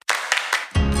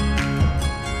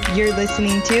You're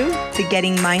listening to the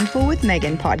Getting Mindful with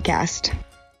Megan podcast.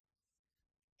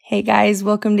 Hey guys,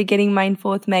 welcome to Getting Mindful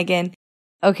with Megan.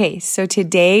 Okay, so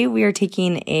today we are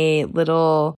taking a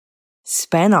little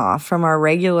spin off from our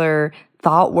regular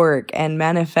thought work and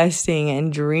manifesting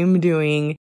and dream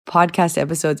doing podcast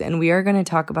episodes, and we are going to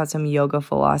talk about some yoga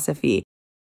philosophy.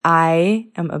 I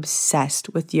am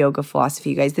obsessed with yoga philosophy,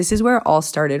 you guys. This is where it all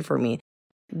started for me.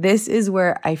 This is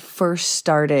where I first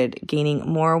started gaining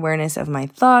more awareness of my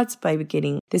thoughts by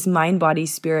getting this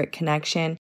mind-body-spirit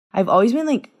connection. I've always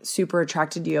been super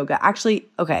attracted to yoga. Actually,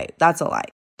 okay, that's a lie.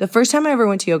 The first time I ever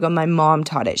went to yoga, my mom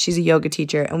taught it. She's a yoga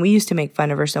teacher, and we used to make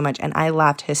fun of her so much, and I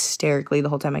laughed hysterically the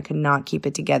whole time. I could not keep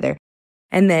it together.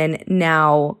 And then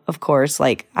now, of course,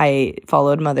 I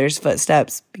followed mother's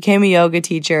footsteps, became a yoga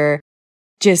teacher,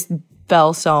 just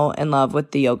fell so in love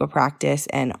with the yoga practice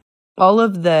and all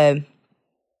of the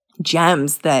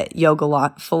gems that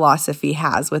yoga philosophy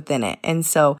has within it. And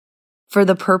so for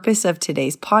the purpose of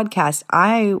today's podcast,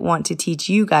 I want to teach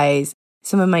you guys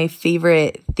some of my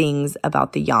favorite things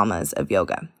about the yamas of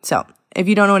yoga. So if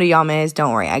you don't know what a yama is,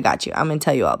 don't worry, I got you. I'm going to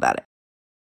tell you all about it.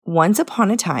 Once upon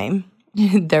a time,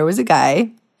 there was a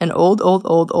guy, an old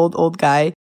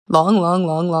guy,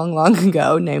 long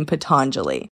ago named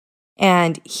Patanjali.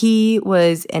 And he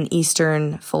was an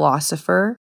Eastern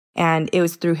philosopher. And it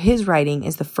was through his writing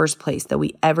is the first place that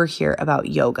we ever hear about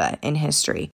yoga in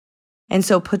history. And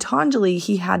so Patanjali,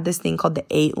 he had this thing called the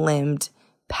 8-limbed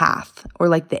path, or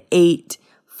the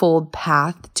 8-fold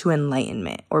path to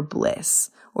enlightenment or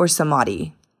bliss or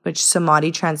samadhi, which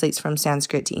samadhi translates from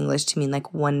Sanskrit to English to mean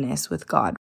oneness with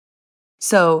God.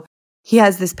 So he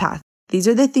has this path. These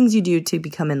are the things you do to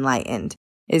become enlightened,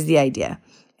 is the idea.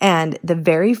 And the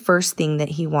very first thing that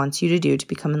he wants you to do to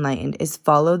become enlightened is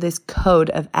follow this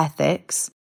code of ethics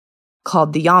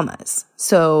called the yamas.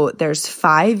 So there's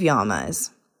 5 yamas,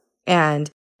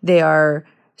 and they are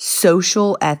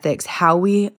social ethics, how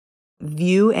we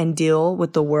view and deal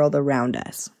with the world around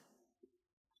us.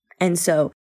 And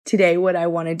so today, what I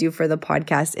want to do for the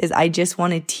podcast is I just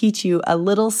want to teach you a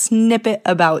little snippet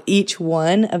about each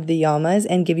one of the yamas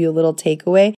and give you a little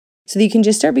takeaway so that you can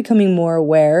just start becoming more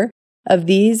aware of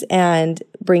these and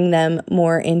bring them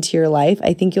more into your life.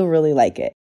 I think you'll really like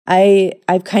it.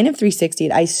 I've kind of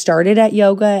 360'd. I started at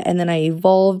yoga and then I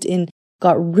evolved and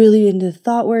got really into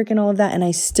thought work and all of that. And I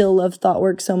still love thought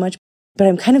work so much, but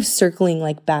I'm kind of circling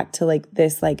back to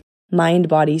this mind,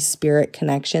 body, spirit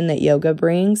connection that yoga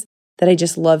brings that I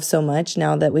just love so much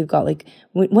now that we've got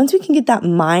once we can get that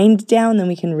mind down, then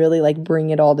we can really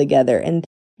bring it all together. And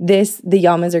the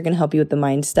yamas are going to help you with the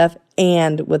mind stuff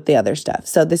and with the other stuff.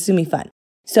 So this is going to be fun.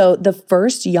 So the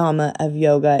first yama of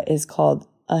yoga is called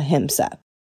ahimsa.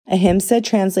 Ahimsa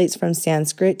translates from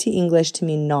Sanskrit to English to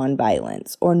mean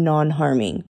non-violence or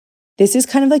non-harming. This is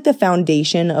kind of the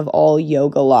foundation of all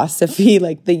yoga philosophy.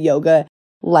 The yoga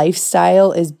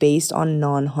lifestyle is based on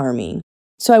non-harming.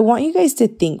 So I want you guys to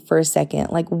think for a second,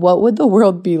 what would the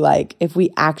world be like if we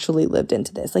actually lived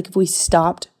into this? If we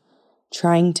stopped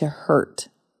trying to hurt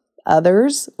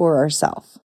others or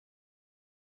ourselves.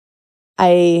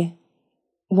 I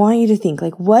want you to think,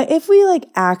 what if we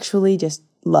actually just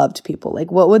loved people?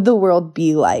 What would the world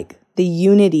be like? The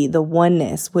unity, the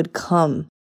oneness would come.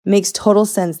 It makes total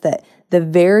sense that the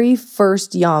very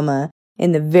first yama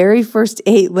in the very first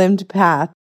 8-limbed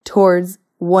path towards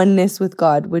oneness with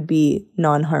God would be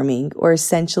non-harming, or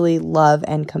essentially love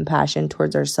and compassion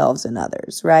towards ourselves and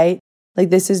others, right?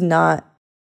 This is not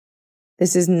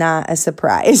a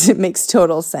surprise. It makes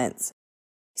total sense.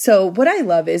 So what I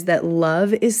love is that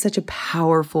love is such a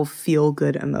powerful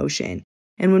feel-good emotion.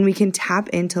 And when we can tap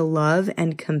into love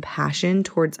and compassion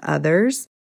towards others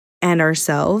and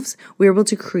ourselves, we're able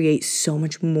to create so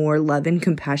much more love and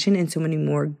compassion and so many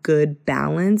more good,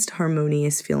 balanced,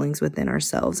 harmonious feelings within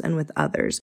ourselves and with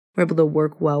others. We're able to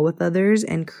work well with others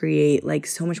and create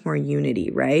so much more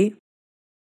unity, right?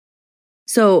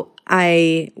 So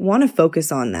I want to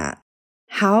focus on that.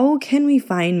 How can we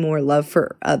find more love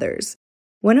for others?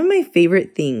 One of my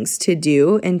favorite things to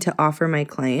do and to offer my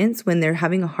clients when they're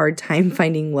having a hard time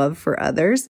finding love for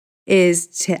others is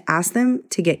to ask them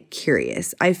to get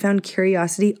curious. I found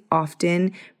curiosity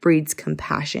often breeds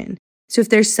compassion. So if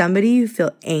there's somebody you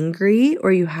feel angry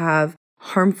or you have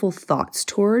harmful thoughts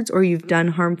towards, or you've done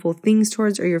harmful things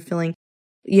towards, or you're feeling,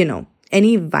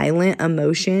 any violent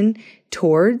emotion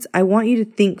towards, I want you to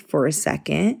think for a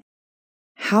second,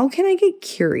 how can I get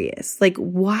curious?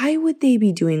 Why would they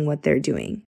be doing what they're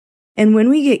doing? And when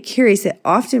we get curious, it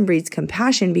often breeds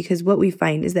compassion, because what we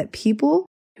find is that people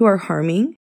who are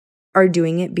harming are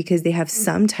doing it because they have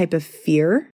some type of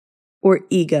fear or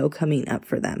ego coming up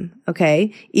for them,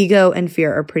 okay? Ego and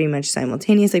fear are pretty much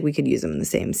simultaneous. Like we could use them in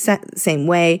the same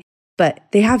way, but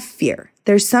they have fear.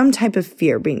 There's some type of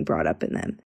fear being brought up in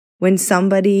them when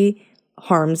somebody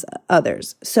harms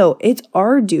others. So it's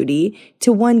our duty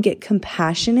to, one, get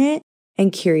compassionate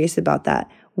and curious about that.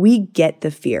 We get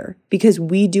the fear because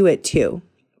we do it too,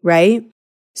 right?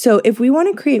 So if we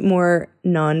want to create more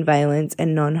nonviolence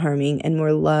and non-harming and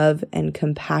more love and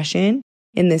compassion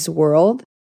in this world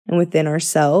and within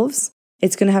ourselves,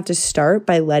 it's going to have to start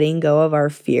by letting go of our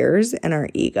fears and our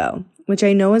ego, which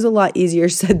I know is a lot easier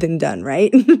said than done,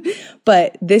 right?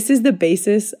 But this is the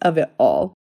basis of it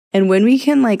all. And when we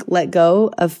can let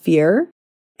go of fear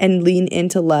and lean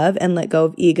into love and let go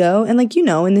of ego, and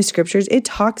in the scriptures, it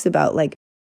talks about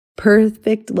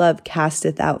perfect love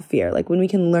casteth out fear. When we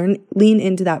can lean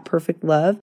into that perfect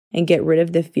love and get rid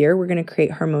of the fear, we're going to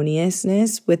create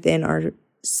harmoniousness within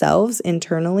ourselves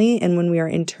internally. And when we are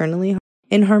internally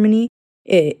in harmony,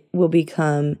 it will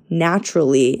become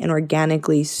naturally and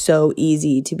organically so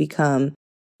easy to become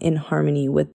in harmony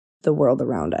with the world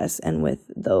around us and with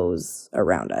those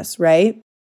around us, right?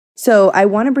 So I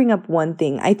want to bring up one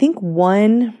thing. I think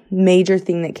one major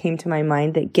thing that came to my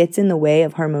mind that gets in the way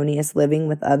of harmonious living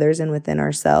with others and within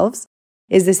ourselves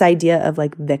is this idea of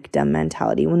victim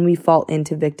mentality, when we fall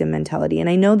into victim mentality. And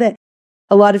I know that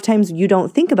a lot of times you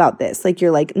don't think about this.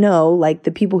 You're no,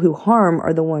 the people who harm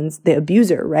are the ones, the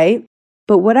abuser, right?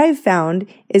 But what I've found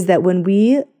is that when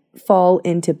we fall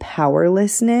into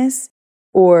powerlessness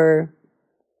or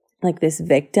this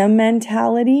victim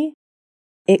mentality,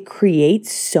 it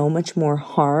creates so much more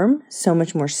harm, so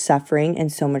much more suffering,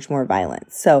 and so much more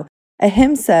violence. So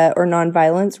ahimsa or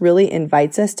nonviolence really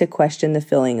invites us to question the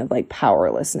feeling of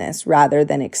powerlessness rather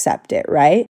than accept it,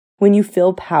 right? When you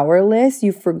feel powerless,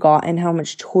 you've forgotten how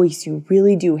much choice you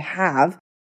really do have.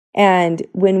 And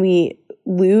when we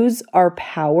lose our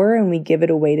power and we give it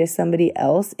away to somebody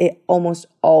else, it almost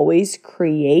always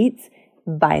creates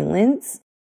violence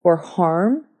or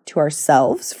harm to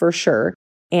ourselves for sure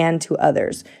and to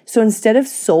others. So instead of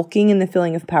sulking in the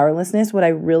feeling of powerlessness, what I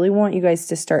really want you guys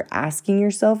to start asking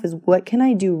yourself is, what can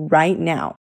I do right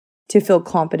now to feel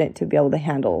competent to be able to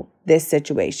handle this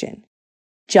situation?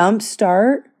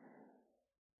 Jumpstart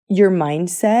your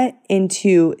mindset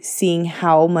into seeing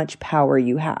how much power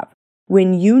you have.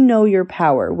 When you know your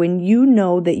power, when you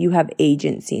know that you have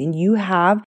agency and you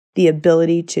have the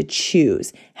ability to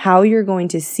choose how you're going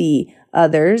to see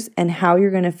others and how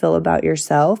you're going to feel about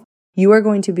yourself, you are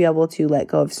going to be able to let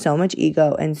go of so much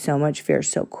ego and so much fear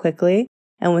so quickly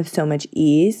and with so much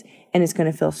ease, and it's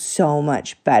going to feel so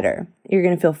much better. You're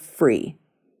going to feel free,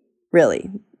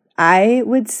 really. I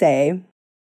would say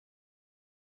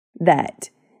that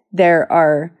there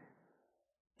are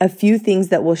a few things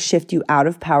that will shift you out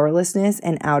of powerlessness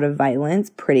and out of violence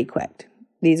pretty quick.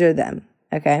 These are them,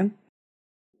 okay?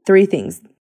 3 things: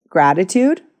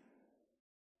 gratitude,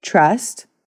 trust,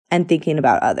 and thinking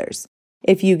about others.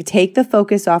 If you take the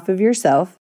focus off of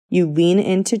yourself, you lean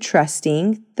into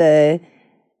trusting the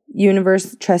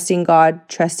universe, trusting God,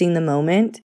 trusting the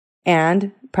moment,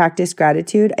 and practice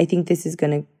gratitude, I think this is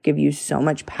going to give you so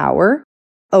much power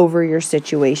over your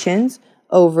situations,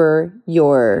 over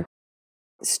your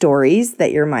stories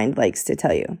that your mind likes to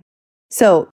tell you.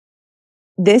 So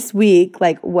this week,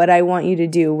 what I want you to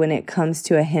do when it comes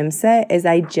to ahimsa is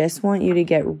I just want you to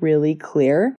get really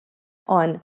clear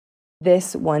on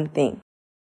this one thing.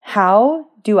 How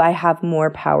do I have more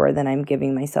power than I'm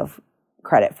giving myself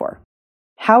credit for?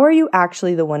 How are you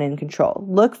actually the one in control?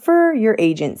 Look for your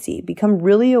agency. Become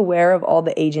really aware of all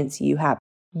the agency you have.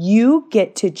 You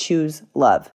get to choose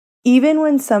love. Even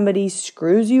when somebody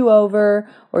screws you over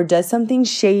or does something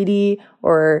shady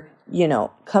or,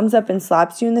 comes up and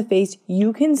slaps you in the face,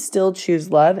 you can still choose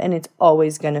love, and it's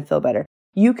always going to feel better.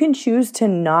 You can choose to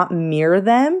not mirror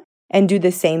them and do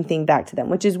the same thing back to them,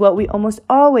 which is what we almost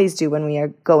always do when we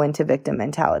go into victim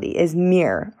mentality, is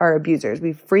mirror our abusers.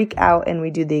 We freak out and we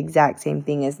do the exact same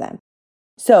thing as them.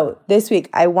 So this week,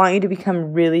 I want you to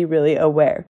become really, really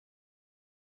aware.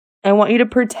 I want you to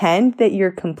pretend that you're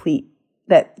complete,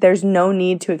 that there's no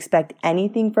need to expect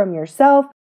anything from yourself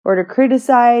or to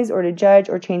criticize or to judge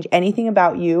or change anything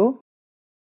about you,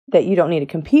 that you don't need to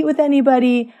compete with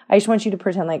anybody. I just want you to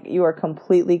pretend like you are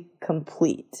completely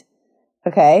complete,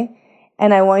 okay?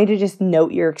 And I want you to just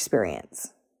note your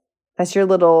experience. That's your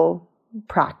little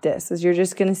practice, is you're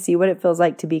just going to see what it feels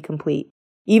like to be complete.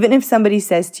 Even if somebody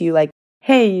says to you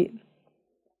hey,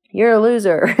 you're a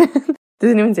loser.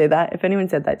 Does anyone say that? If anyone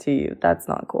said that to you, that's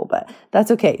not cool, but that's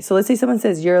okay. So let's say someone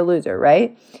says you're a loser,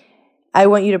 right? I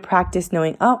want you to practice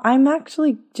knowing, I'm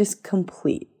actually just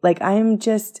complete. I'm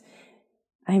just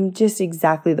I'm just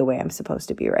exactly the way I'm supposed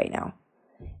to be right now.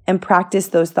 And practice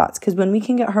those thoughts. Because when we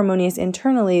can get harmonious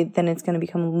internally, then it's going to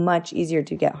become much easier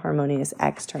to get harmonious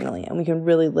externally. And we can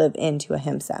really live into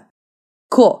ahimsa.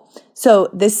 Cool. So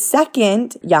the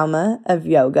second yama of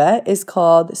yoga is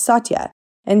called satya.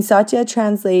 And satya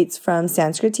translates from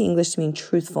Sanskrit to English to mean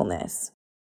truthfulness.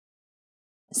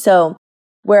 So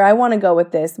where I want to go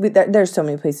with this, there's so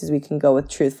many places we can go with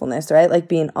truthfulness, right? Like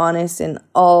being honest in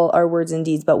all our words and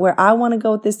deeds. But where I want to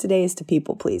go with this today is to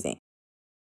people pleasing.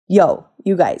 Yo,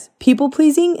 you guys, people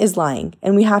pleasing is lying.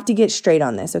 And we have to get straight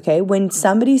on this, okay? When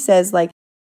somebody says like,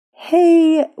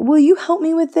 hey, will you help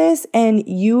me with this? And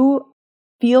you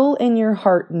feel in your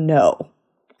heart, no,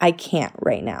 I can't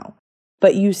right now.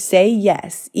 But you say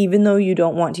yes, even though you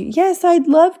don't want to. Yes, I'd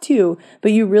love to,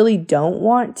 but you really don't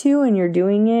want to. And you're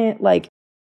doing it like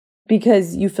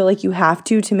because you feel like you have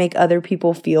to make other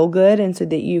people feel good. And so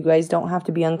that you guys don't have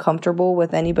to be uncomfortable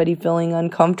with anybody feeling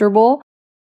uncomfortable.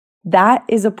 That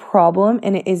is a problem,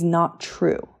 and it is not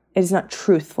true. It is not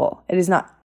truthful. It is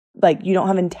not like you don't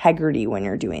have integrity when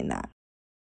you're doing that.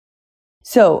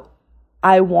 So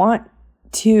I want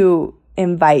to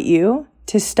invite you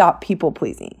to stop people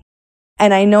pleasing.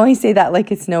 And I know I say that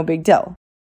like it's no big deal,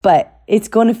 but it's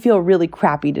going to feel really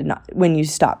crappy when you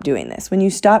stop doing this. When you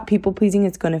stop people pleasing,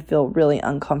 it's going to feel really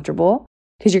uncomfortable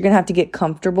because you're going to have to get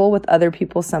comfortable with other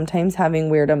people sometimes having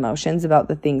weird emotions about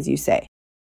the things you say.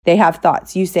 They have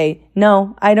thoughts. You say,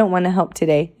 no, I don't want to help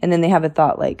today. And then they have a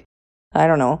thought like, I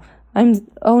don't know,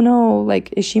 oh no,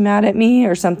 like, is she mad at me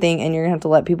or something? And you're going to have to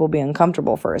let people be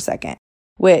uncomfortable for a second,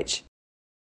 which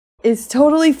is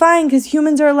totally fine because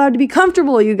humans are allowed to be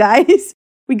comfortable, you guys.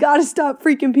 We got to stop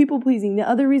freaking people pleasing. The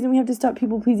other reason we have to stop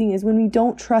people pleasing is when we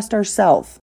don't trust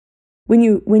ourselves. When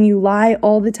you lie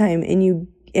all the time and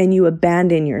you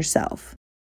abandon yourself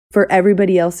for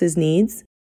everybody else's needs,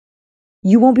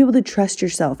 you won't be able to trust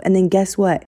yourself. And then guess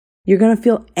what? You're going to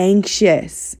feel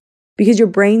anxious because your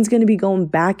brain's going to be going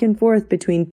back and forth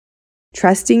between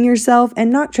trusting yourself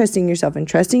and not trusting yourself and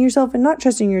trusting yourself and not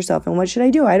trusting yourself. And what should I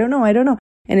do? I don't know.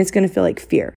 And it's going to feel like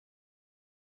fear.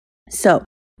 So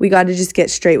we got to just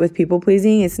get straight with people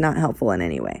pleasing. It's not helpful in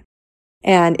any way.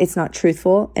 And it's not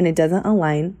truthful and it doesn't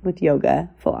align with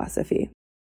yoga philosophy.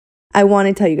 I want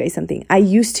to tell you guys something. I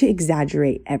used to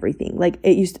exaggerate everything. Like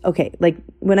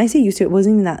when I say used to, it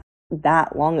wasn't even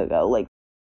that long ago, like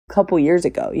a couple years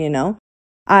ago, you know?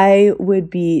 I would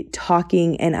be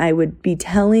talking and I would be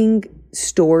telling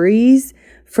stories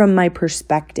from my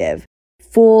perspective,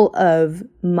 full of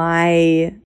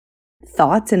my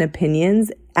thoughts and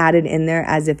opinions added in there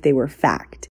as if they were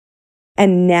fact.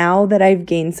 And now that I've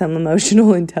gained some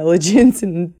emotional intelligence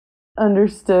and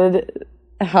understood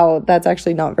how that's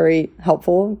actually not very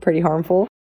helpful, pretty harmful,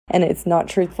 and it's not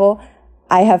truthful,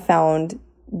 I have found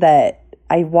that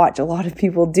I watch a lot of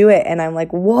people do it and I'm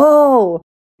like, whoa,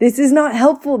 this is not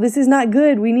helpful. This is not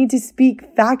good. We need to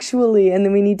speak factually and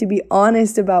then we need to be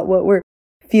honest about what we're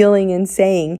feeling and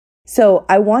saying. So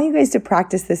I want you guys to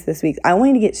practice this week. I want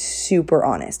you to get super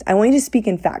honest. I want you to speak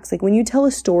in facts. Like when you tell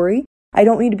a story, I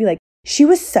don't want you to be like, she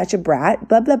was such a brat,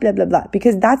 blah, blah, blah, blah, blah,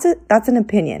 because that's an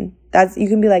opinion. You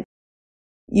can be like,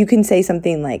 you can say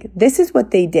something like, this is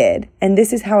what they did and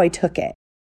this is how I took it.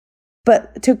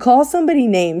 But to call somebody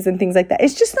names and things like that,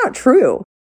 it's just not true.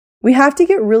 We have to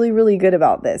get really, really good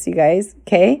about this, you guys.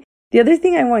 Okay. The other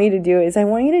thing I want you to do is I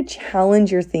want you to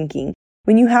challenge your thinking.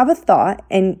 When you have a thought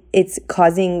and it's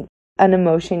causing an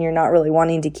emotion you're not really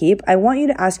wanting to keep, I want you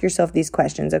to ask yourself these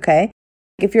questions, okay?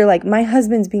 If you're like, my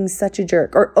husband's being such a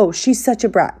jerk, or, oh, she's such a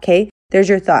brat, okay? There's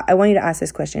your thought. I want you to ask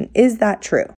this question. Is that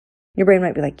true? Your brain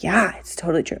might be like, yeah, it's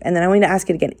totally true. And then I want you to ask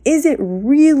it again. Is it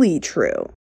really true?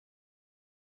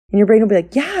 And your brain will be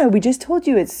like, yeah, we just told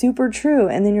you it's super true.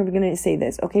 And then you're going to say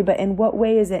this, okay, but in what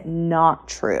way is it not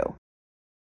true?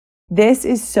 This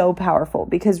is so powerful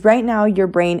because right now your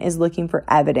brain is looking for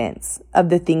evidence of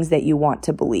the things that you want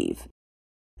to believe.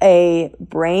 A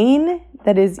brain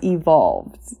that is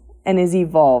evolved and is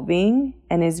evolving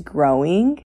and is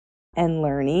growing and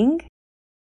learning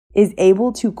is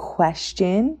able to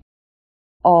question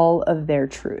all of their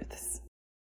truths.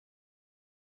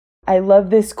 I love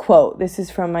this quote. This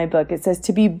is from my book. It says,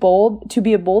 to be a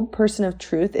bold person of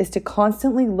truth is to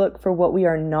constantly look for what we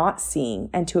are not seeing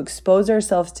and to expose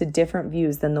ourselves to different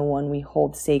views than the one we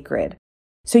hold sacred.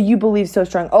 So you believe so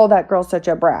strong, oh, that girl's such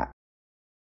a brat.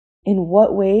 In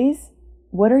what ways?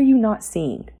 What are you not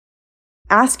seeing?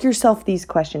 Ask yourself these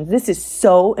questions. This is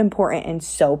so important and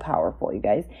so powerful, you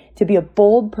guys. To be a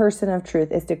bold person of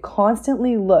truth is to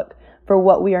constantly look for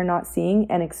what we are not seeing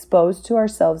and expose to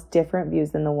ourselves different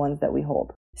views than the ones that we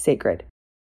hold sacred.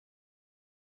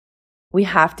 We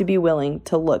have to be willing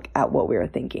to look at what we are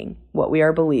thinking, what we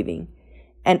are believing,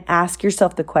 and ask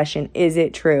yourself the question, is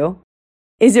it true?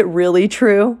 Is it really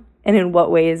true? And in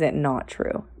what way is it not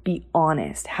true? Be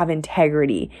honest, have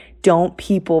integrity. Don't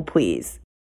people please.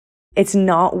 It's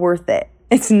not worth it.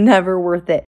 It's never worth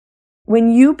it.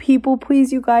 When you people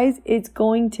please, you guys, it's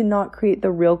going to not create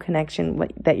the real connection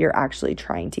that you're actually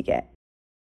trying to get.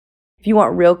 If you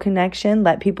want real connection,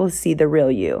 let people see the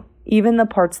real you. Even the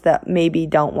parts that maybe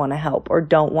don't want to help or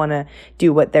don't want to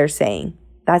do what they're saying.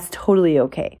 That's totally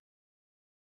okay.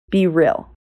 Be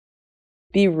real.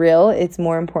 Be real. It's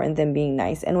more important than being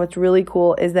nice. And what's really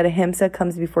cool is that ahimsa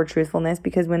comes before truthfulness,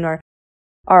 because when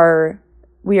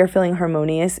we are feeling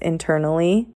harmonious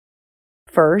internally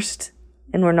first,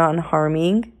 and we're not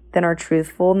harming, then our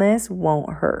truthfulness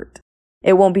won't hurt.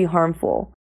 It won't be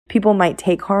harmful. People might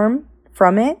take harm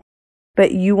from it,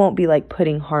 but you won't be like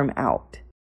putting harm out.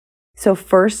 So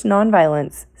first,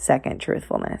 nonviolence. Second,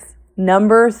 truthfulness.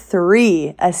 Number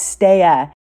 3,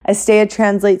 asteya. Asteya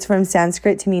translates from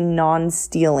Sanskrit to mean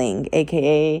non-stealing,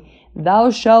 aka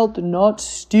thou shalt not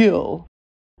steal.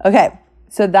 Okay,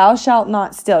 so thou shalt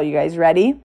not steal. You guys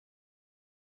ready?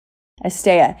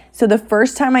 Asteya. So the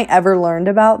first time I ever learned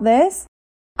about this,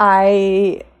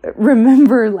 I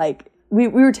remember like we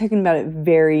were talking about it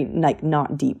very like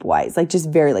not deep wise, like just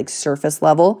very like surface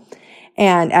level,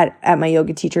 and at my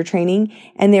yoga teacher training,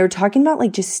 and they were talking about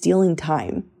like just stealing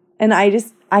time. And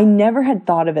I never had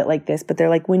thought of it like this, but they're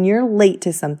like, when you're late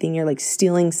to something, you're like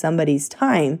stealing somebody's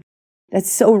time.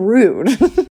 That's so rude.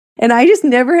 And I just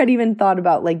never had even thought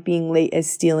about like being late as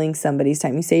stealing somebody's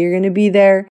time. You say you're going to be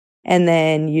there and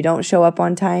then you don't show up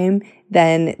on time,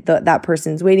 then that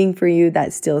person's waiting for you.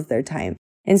 That steals their time.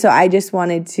 And so I just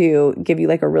wanted to give you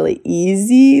like a really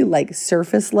easy, like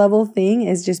surface level thing,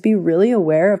 is just be really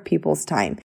aware of people's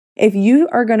time. If you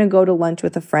are going to go to lunch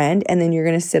with a friend and then you're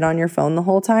going to sit on your phone the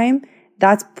whole time,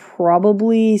 that's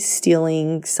probably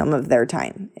stealing some of their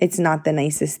time. It's not the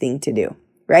nicest thing to do,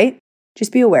 right?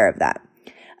 Just be aware of that.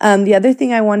 The other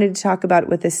thing I wanted to talk about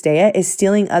with asteya is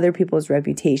stealing other people's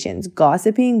reputations.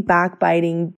 Gossiping,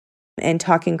 backbiting, and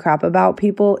talking crap about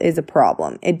people is a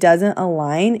problem. It doesn't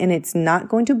align, and it's not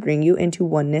going to bring you into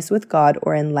oneness with God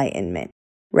or enlightenment,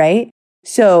 right?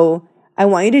 So I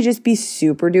want you to just be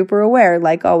super duper aware.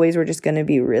 Like always, we're just going to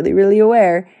be really, really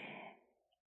aware.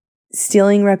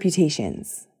 Stealing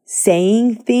reputations,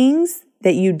 saying things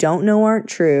that you don't know are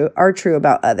true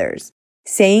about others,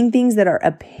 saying things that are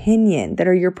opinion, that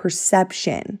are your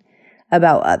perception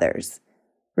about others.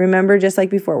 Remember, just like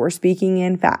before, we're speaking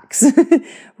in facts.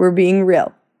 We're being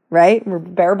real, right? We're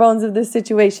bare bones of this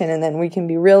situation, and then we can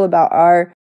be real about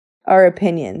our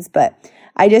opinions. But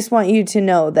I just want you to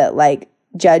know that like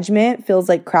judgment feels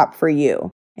like crap for you.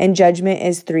 And judgment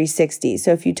is 360.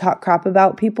 So if you talk crap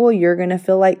about people, you're going to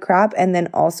feel like crap. And then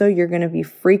also you're going to be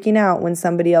freaking out when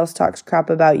somebody else talks crap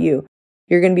about you.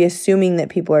 You're going to be assuming that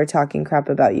people are talking crap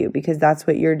about you because that's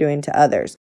what you're doing to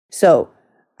others. So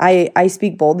I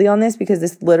speak boldly on this because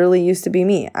this literally used to be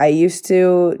me. I used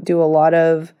to do a lot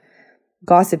of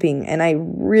gossiping, and I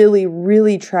really,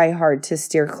 really try hard to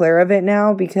steer clear of it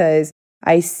now because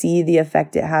I see the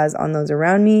effect it has on those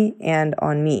around me and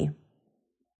on me.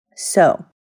 So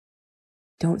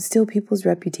don't steal people's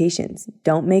reputations.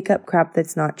 Don't make up crap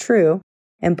that's not true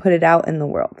and put it out in the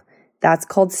world. That's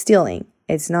called stealing.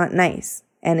 It's not nice.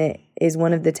 And it is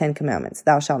one of the 10 commandments.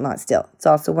 Thou shalt not steal. It's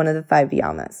also one of the 5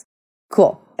 yamas.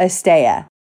 Cool. Asteya.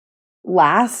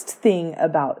 Last thing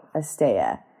about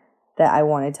asteya that I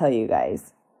want to tell you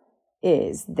guys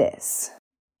is this.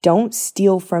 Don't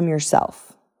steal from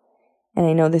yourself. And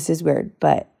I know this is weird,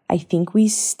 but I think we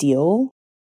steal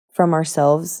from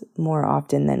ourselves more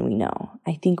often than we know.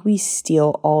 I think we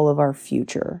steal all of our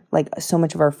future, like so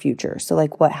much of our future. So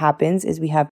like what happens is we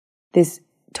have this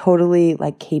totally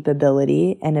like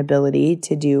capability and ability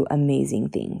to do amazing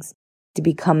things, to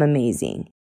become amazing.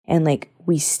 And like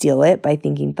we steal it by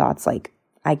thinking thoughts like,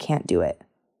 I can't do it.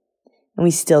 And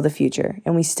we steal the future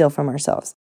and we steal from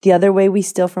ourselves. The other way we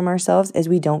steal from ourselves is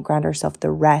we don't grant ourselves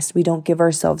the rest. We don't give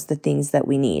ourselves the things that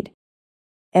we need.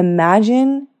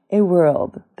 Imagine a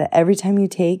world that every time you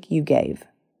take, you gave.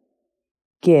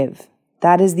 Give.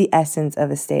 That is the essence of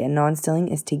asteya. Non-stealing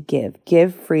is to give.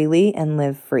 Give freely and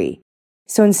live free.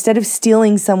 So instead of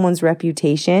stealing someone's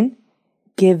reputation,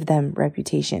 give them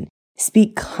reputation.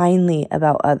 Speak kindly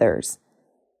about others.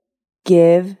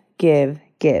 Give, give,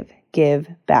 give. Give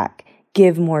back.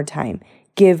 Give more time.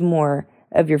 Give more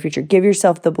of your future. Give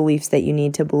yourself the beliefs that you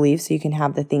need to believe so you can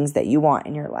have the things that you want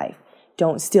in your life.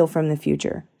 Don't steal from the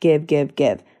future. Give, give,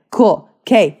 give. Cool.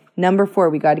 Okay, number 4,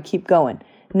 we got to keep going.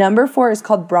 Number 4 is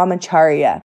called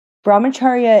brahmacharya.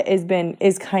 Brahmacharya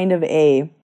is kind of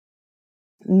a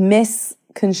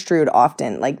misconstrued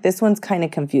often. Like this one's kind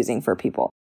of confusing for people.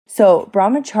 So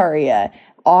Brahmacharya,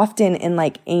 often in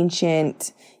like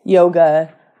ancient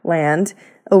yoga land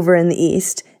over in the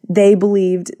East, they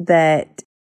believed that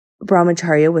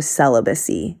Brahmacharya was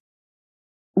celibacy.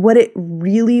 What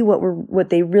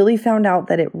they really found out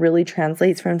that it really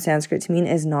translates from Sanskrit to mean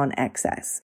is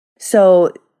non-excess.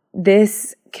 So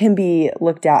this can be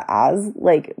looked at as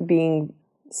like being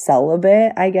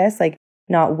celibate, I guess, like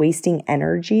not wasting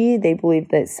energy. They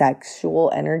believed that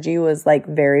sexual energy was like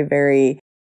very, very,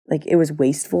 like it was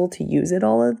wasteful to use it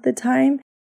all of the time.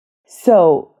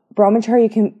 So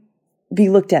Brahmacharya can be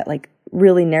looked at like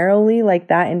really narrowly like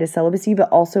that into celibacy, but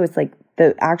also it's like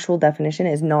the actual definition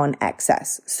is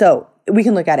non-excess. So we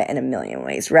can look at it in a million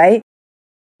ways, right?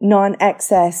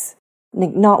 Non-excess,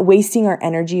 like not wasting our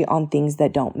energy on things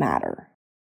that don't matter.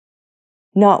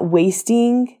 Not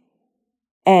wasting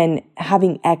and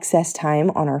having excess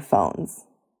time on our phones,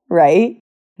 right?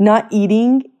 Not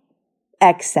eating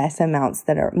excess amounts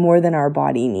that are more than our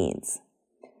body needs.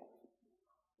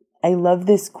 I love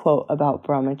this quote about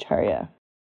Brahmacharya.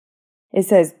 It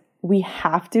says, we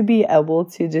have to be able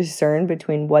to discern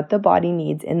between what the body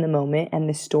needs in the moment and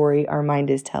the story our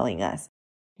mind is telling us.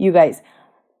 You guys,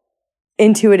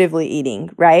 intuitively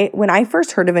eating, right? When I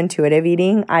first heard of intuitive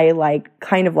eating, I like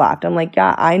kind of laughed. I'm like,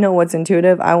 yeah, I know what's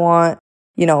intuitive. I want,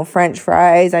 French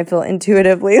fries. I feel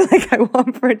intuitively like I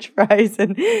want French fries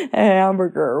and a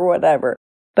hamburger or whatever.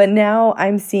 But now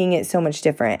I'm seeing it so much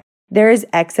different. There is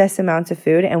excess amounts of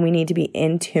food and we need to be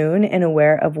in tune and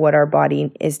aware of what our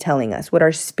body is telling us, what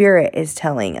our spirit is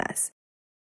telling us,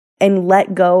 and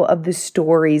let go of the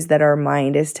stories that our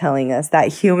mind is telling us.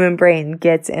 That human brain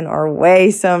gets in our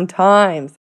way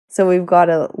sometimes. So we've got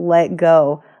to let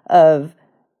go of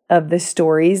the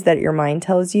stories that your mind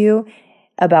tells you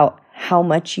about how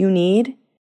much you need.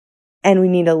 And we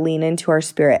need to lean into our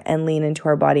spirit and lean into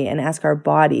our body and ask our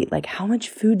body, like, how much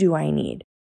food do I need?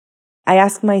 I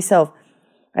ask my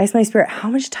spirit, how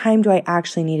much time do I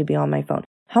actually need to be on my phone?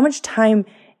 How much time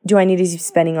do I need to be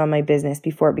spending on my business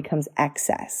before it becomes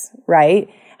excess, right?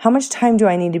 How much time do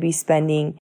I need to be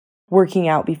spending working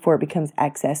out before it becomes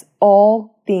excess?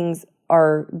 All things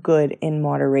are good in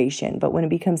moderation, but when it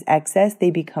becomes excess,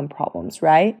 they become problems,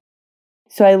 right?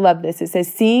 So I love this. It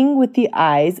says, seeing with the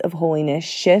eyes of holiness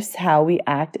shifts how we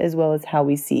act as well as how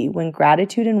we see. When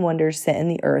gratitude and wonder sit in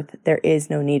the earth, there is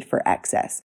no need for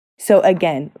excess. So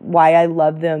again, why I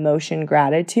love the emotion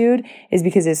gratitude is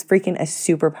because it's freaking a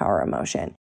superpower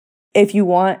emotion. If you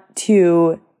want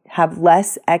to have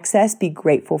less excess, be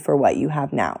grateful for what you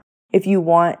have now. If you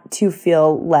want to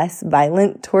feel less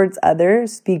violent towards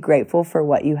others, be grateful for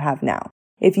what you have now.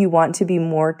 If you want to be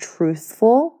more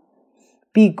truthful,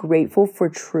 be grateful for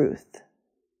truth.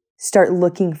 Start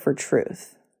looking for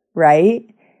truth, right?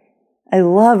 I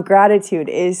love gratitude.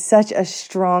 It is such a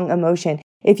strong emotion.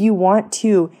 If you want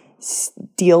to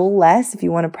steal less, if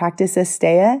you want to practice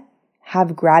asteya,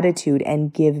 have gratitude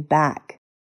and give back.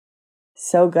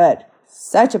 So good.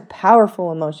 Such a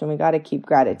powerful emotion. We got to keep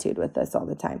gratitude with us all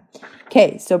the time.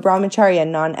 Okay, so Brahmacharya,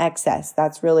 non-excess.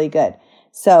 That's really good.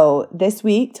 So this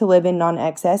week, to live in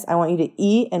non-excess, I want you to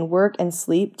eat and work and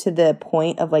sleep to the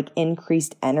point of like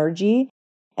increased energy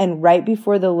and right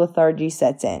before the lethargy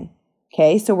sets in.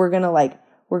 Okay, so we're going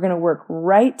to work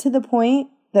right to the point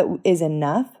that is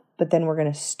enough, but then we're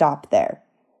going to stop there.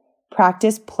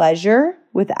 Practice pleasure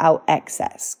without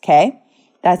excess, okay?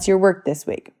 That's your work this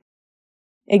week.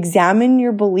 Examine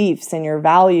your beliefs and your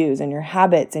values and your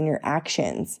habits and your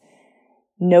actions.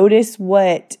 Notice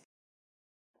what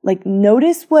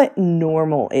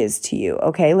normal is to you,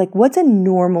 okay? Like what's a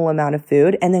normal amount of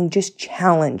food, and then just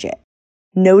challenge it.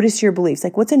 Notice your beliefs.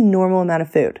 Like what's a normal amount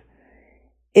of food?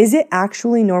 Is it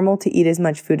actually normal to eat as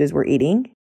much food as we're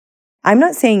eating? I'm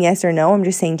not saying yes or no. I'm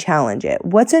just saying challenge it.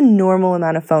 What's a normal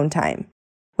amount of phone time?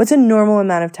 What's a normal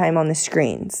amount of time on the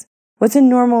screens? What's a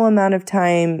normal amount of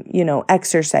time,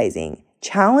 exercising?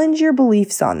 Challenge your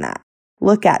beliefs on that.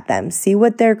 Look at them. See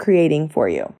what they're creating for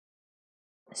you.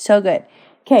 So good.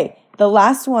 Okay, the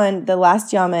last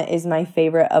yama is my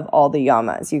favorite of all the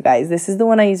yamas, you guys. This is the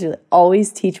one I usually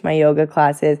always teach my yoga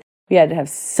classes. We had to have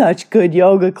such good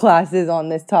yoga classes on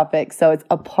this topic. So it's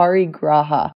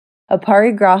aparigraha.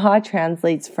 Aparigraha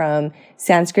translates from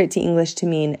Sanskrit to English to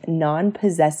mean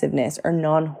non-possessiveness or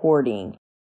non-hoarding,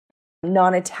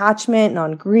 non-attachment,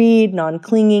 non-greed,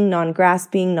 non-clinging,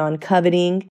 non-grasping,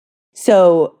 non-coveting.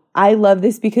 So I love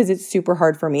this because it's super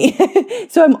hard for me.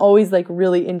 So I'm always like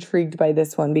really intrigued by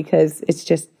this one because it's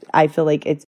just, I feel like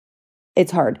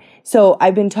it's hard. So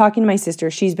I've been talking to my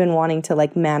sister. She's been wanting to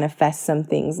like manifest some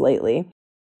things lately.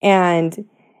 And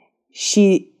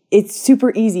it's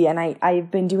super easy. And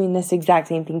I've been doing this exact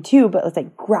same thing too, but it's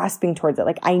like grasping towards it.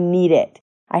 Like, I need it.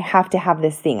 I have to have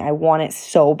this thing. I want it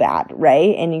so bad,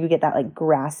 right? And you get that like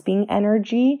grasping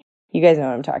energy. You guys know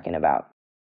what I'm talking about.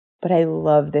 But I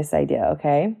love this idea,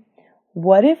 okay?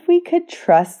 What if we could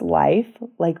trust life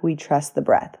like we trust the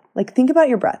breath? Like, think about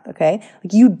your breath, okay?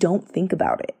 Like, you don't think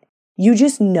about it. You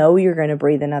just know you're going to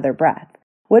breathe another breath.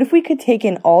 What if we could take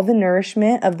in all the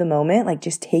nourishment of the moment, like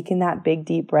just take in that big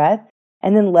deep breath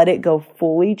and then let it go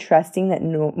fully, trusting that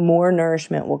more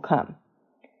nourishment will come,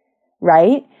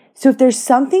 right? So if there's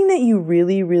something that you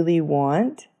really, really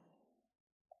want,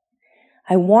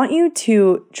 I want you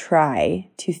to try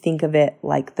to think of it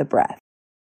like the breath.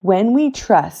 When we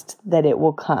trust that it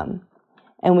will come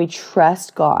and we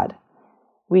trust God,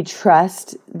 we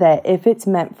trust that if it's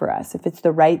meant for us, if it's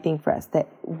the right thing for us, that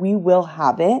we will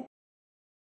have it.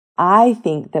 I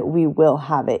think that we will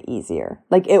have it easier.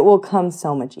 Like, it will come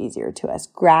so much easier to us.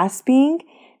 Grasping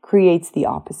creates the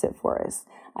opposite for us.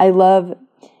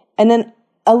 And then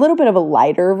a little bit of a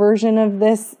lighter version of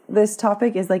this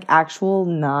topic is like actual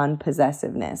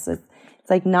non-possessiveness. It's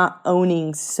like not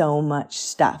owning so much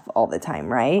stuff all the time,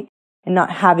 right? And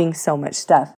not having so much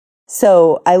stuff.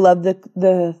 So I love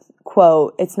the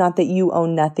quote, it's not that you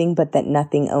own nothing, but that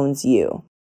nothing owns you.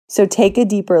 So take a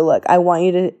deeper look. I want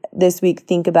you to this week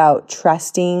think about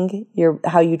trusting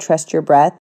how you trust your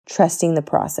breath, trusting the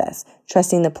process,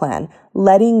 trusting the plan,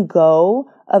 letting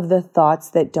go of the thoughts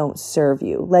that don't serve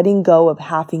you, letting go of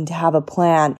having to have a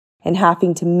plan and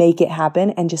having to make it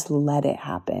happen, and just let it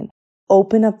happen.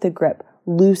 Open up the grip,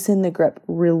 loosen the grip,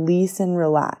 release and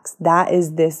relax. That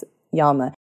is this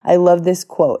yama. I love this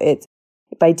quote. It's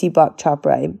by Deepak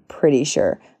Chopra, I'm pretty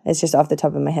sure. It's just off the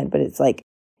top of my head, but it's like,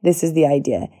 this is the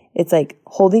idea. It's like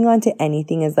holding on to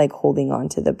anything is like holding on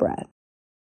to the breath.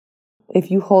 If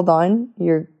you hold on,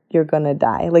 you're going to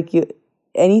die. Like,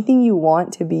 anything you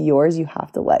want to be yours, you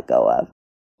have to let go of.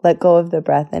 Let go of the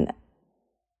breath and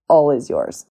all is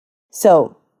yours.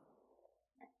 So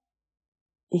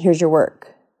here's your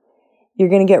work. You're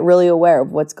going to get really aware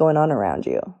of what's going on around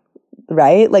you,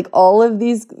 right? Like, all of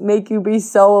these make you be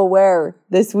so aware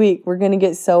this week. We're going to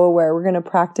get so aware. We're going to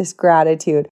practice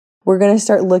gratitude. We're going to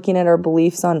start looking at our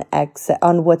beliefs on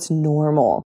what's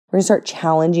normal. We're going to start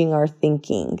challenging our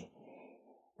thinking.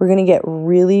 We're going to get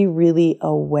really, really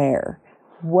aware.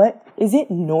 What is it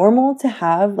normal to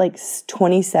have like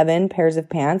 27 pairs of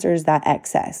pants, or is that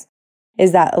excess?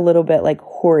 Is that a little bit like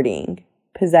hoarding,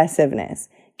 possessiveness?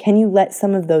 Can you let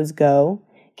some of those go?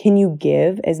 Can you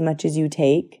give as much as you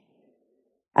take?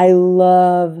 I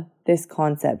love this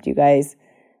concept, you guys.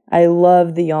 I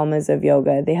love the yamas of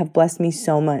yoga. They have blessed me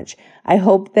so much. I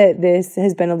hope that this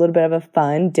has been a little bit of a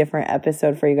fun, different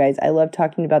episode for you guys. I love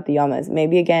talking about the yamas.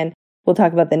 Maybe again, we'll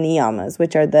talk about the niyamas,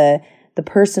 which are the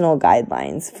personal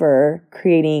guidelines for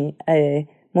creating a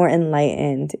more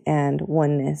enlightened and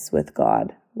oneness with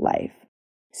God life.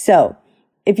 So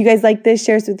if you guys like this,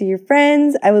 share this with your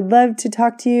friends. I would love to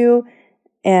talk to you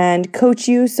and coach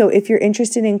you. So if you're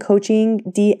interested in coaching,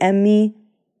 DM me.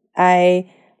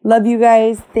 I love you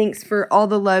guys. Thanks for all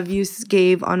the love you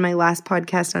gave on my last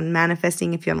podcast on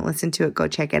manifesting. If you haven't listened to it, go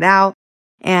check it out.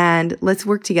 And let's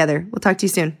work together. We'll talk to you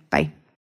soon. Bye.